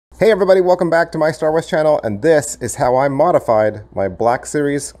Hey everybody, welcome back to my Star Wars channel, and this is how I modified my Black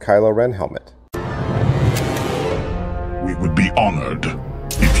Series Kylo Ren helmet. We would be honored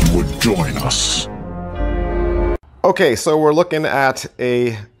if you would join us. Okay, so we're looking at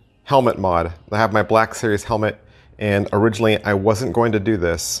a helmet mod. I have my Black Series helmet, and originally I wasn't going to do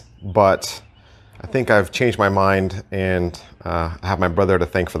this, but I think I've changed my mind, and I have my brother to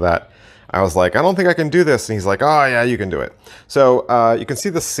thank for that. I was like, I don't think I can do this. And he's like, oh yeah, you can do it. So you can see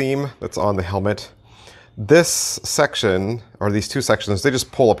the seam that's on the helmet. This section, or these two sections, they just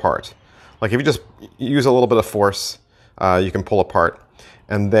pull apart. Like if you just use a little bit of force, you can pull apart.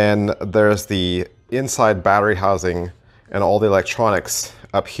 And then there's the inside battery housing and all the electronics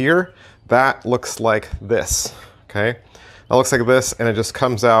up here. That looks like this, okay? That looks like this, and it just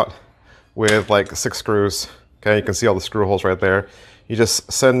comes out with like 6 screws. Okay, you can see all the screw holes right there. You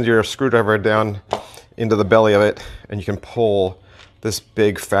just send your screwdriver down into the belly of it, and you can pull this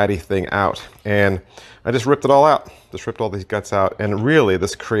big fatty thing out. And I just ripped it all out. Just ripped all these guts out, and really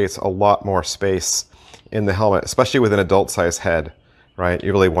this creates a lot more space in the helmet, especially with an adult-sized head, right?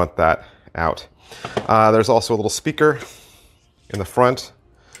 You really want that out. There's also a little speaker in the front.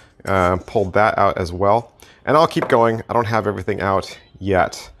 Pulled that out as well. And I'll keep going. I don't have everything out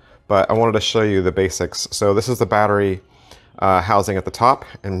yet, but I wanted to show you the basics. So this is the battery housing at the top,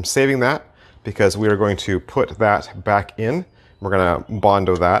 and I'm saving that because we are going to put that back in. We're going to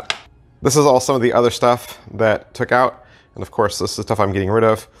Bondo that. This is all some of the other stuff that took out, and of course this is stuff I'm getting rid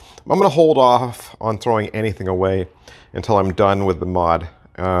of. I'm going to hold off on throwing anything away until I'm done with the mod.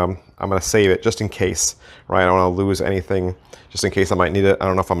 I'm going to save it just in case, right? I don't want to lose anything, just in case I might need it. I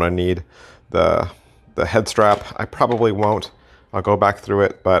don't know if I'm going to need the head strap. I probably won't. I'll go back through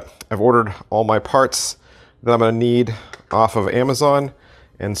it, but I've ordered all my parts that I'm going to need off of Amazon,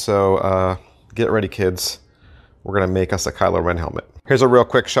 and so get ready, kids. We're going to make us a Kylo Ren helmet. Here's a real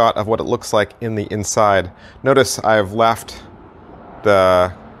quick shot of what it looks like in the inside. Notice I've left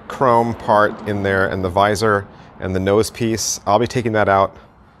the chrome part in there and the visor and the nose piece. I'll be taking that out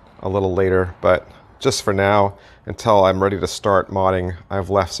a little later, but just for now, until I'm ready to start modding, I've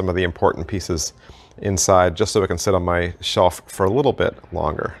left some of the important pieces inside just so it can sit on my shelf for a little bit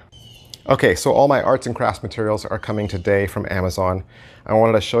longer. Okay, so all my arts and crafts materials are coming today from Amazon. I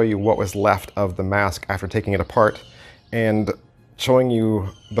wanted to show you what was left of the mask after taking it apart and showing you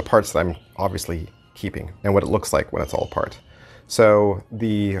the parts that I'm obviously keeping and what it looks like when it's all apart. So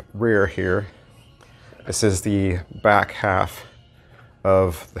the rear here, this is the back half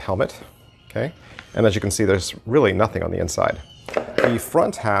of the helmet, okay? And as you can see, there's really nothing on the inside. The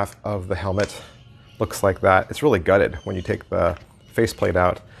front half of the helmet looks like that. It's really gutted when you take the faceplate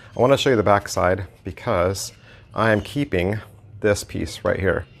out. I want to show you the back side because I am keeping this piece right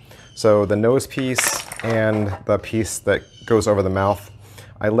here. So the nose piece and the piece that goes over the mouth,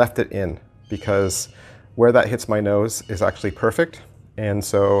 I left it in because where that hits my nose is actually perfect. And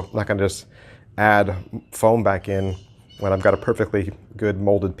so I'm not going to just add foam back in when I've got a perfectly good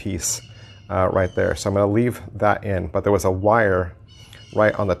molded piece right there. So I'm going to leave that in. But there was a wire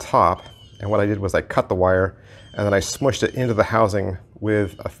right on the top, and what I did was I cut the wire and then I smushed it into the housing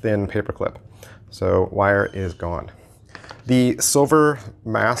with a thin paper clip. So wire is gone. The silver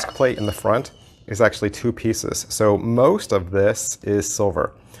mask plate in the front is actually 2 pieces. So most of this is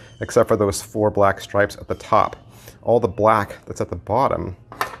silver, except for those 4 black stripes at the top. All the black that's at the bottom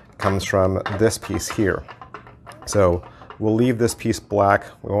comes from this piece here. So we'll leave this piece black.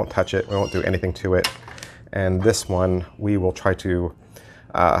 We won't touch it. We won't do anything to it. And this one, we will try to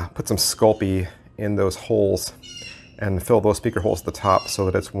put some Sculpey in those holes and fill those speaker holes at the top so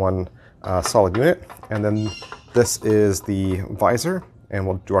that it's one solid unit. And then this is the visor, and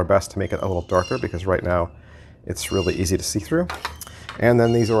we'll do our best to make it a little darker because right now it's really easy to see through. And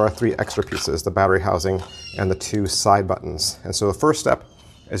then these are our 3 extra pieces, the battery housing and the 2 side buttons. And so the first step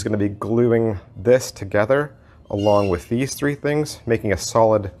is going to be gluing this together along with these 3 things, making a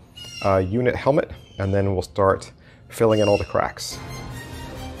solid unit helmet, and then we'll start filling in all the cracks.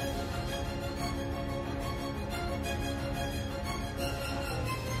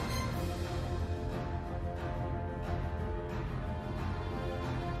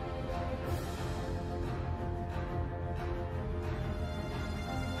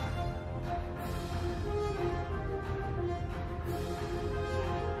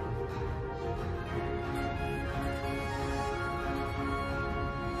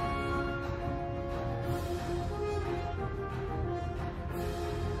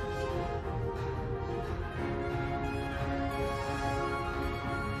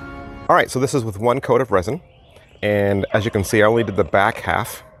 All right, so this is with 1 coat of resin, and as you can see, I only did the back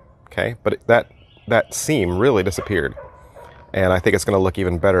half, okay? But that seam really disappeared. And I think it's going to look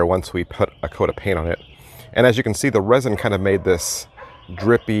even better once we put a coat of paint on it. And as you can see, the resin kind of made this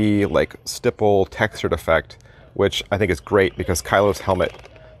drippy, like stipple textured effect, which I think is great because Kylo's helmet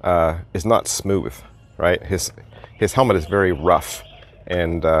is not smooth, right? His helmet is very rough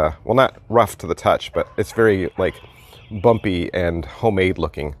and, well, not rough to the touch, but it's very like bumpy and homemade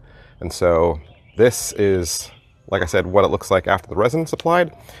looking. And so this is, like I said, what it looks like after the resin's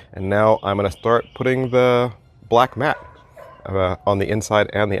applied. And now I'm going to start putting the black matte on the inside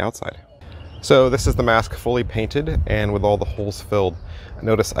and the outside. So this is the mask fully painted and with all the holes filled.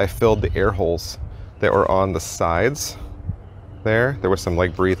 Notice I filled the air holes that were on the sides there. There were some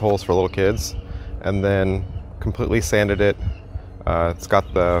like breathe holes for little kids, and then completely sanded it. It's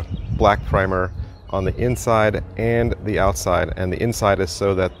got the black primer on the inside and the outside, and the inside is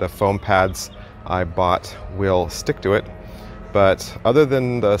so that the foam pads I bought will stick to it. But other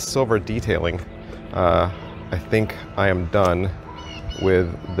than the silver detailing, I think I am done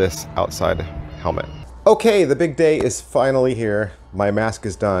with this outside helmet. Okay, the big day is finally here. My mask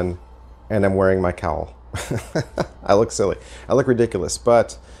is done and I'm wearing my cowl. I look silly. I look ridiculous,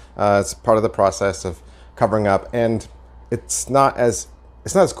 but it's part of the process of covering up, and it's not as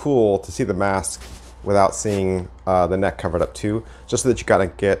cool to see the mask without seeing the neck covered up too, just so that you gotta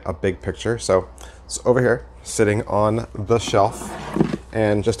get a big picture. So it's over here sitting on the shelf,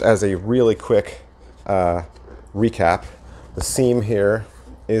 and just as a really quick recap, the seam here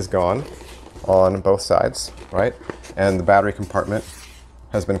is gone on both sides, right? And the battery compartment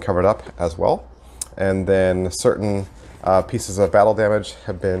has been covered up as well. And then certain pieces of battle damage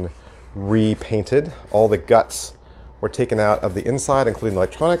have been repainted. All the guts were taken out of the inside, including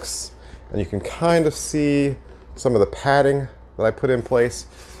electronics. And you can kind of see some of the padding that I put in place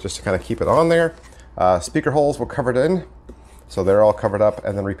just to kind of keep it on there. Speaker holes were covered in, so they're all covered up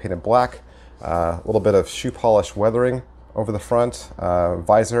and then repainted black. A little bit of shoe polish weathering over the front.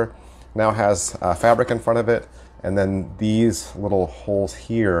 Visor now has fabric in front of it, and then these little holes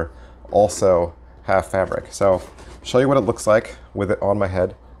here also have fabric. So I'll show you what it looks like with it on my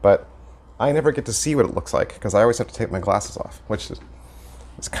head, but I never get to see what it looks like because I always have to take my glasses off, which is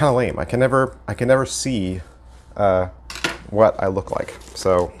it's kind of lame. I can never see what I look like.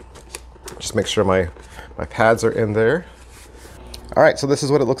 So just make sure my pads are in there. All right, so this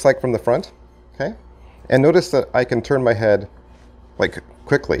is what it looks like from the front, okay? And notice that I can turn my head like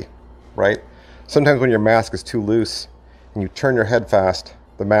quickly, right? Sometimes when your mask is too loose and you turn your head fast,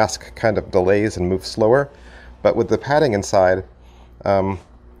 the mask kind of delays and moves slower. But with the padding inside,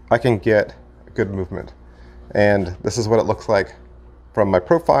 I can get good movement. And this is what it looks like from my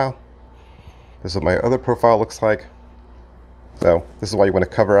profile. This is what my other profile looks like. So this is why you want to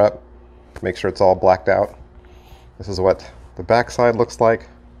cover up, make sure it's all blacked out. This is what the back side looks like.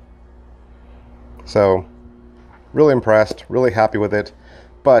 So really impressed, really happy with it,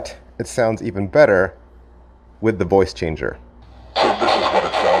 but it sounds even better with the voice changer. So this is what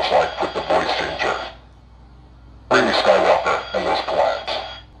it sounds like with the voice changer. Bring me Skywalker and those plans.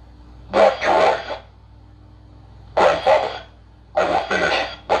 Black droid. Grandfather, I will finish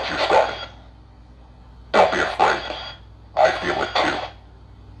what you started. Don't be afraid. I feel it too.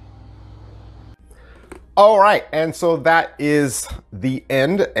 All right, and so that is the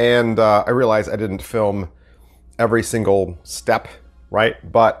end, and I realize I didn't film every single step,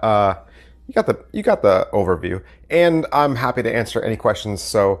 right? But you got the overview, and I'm happy to answer any questions.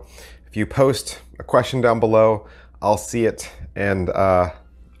 So if you post a question down below, I'll see it, and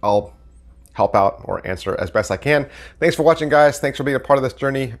I'll help out or answer as best I can. Thanks for watching, guys. Thanks for being a part of this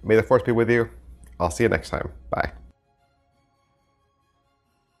journey. May the Force be with you. I'll see you next time. Bye.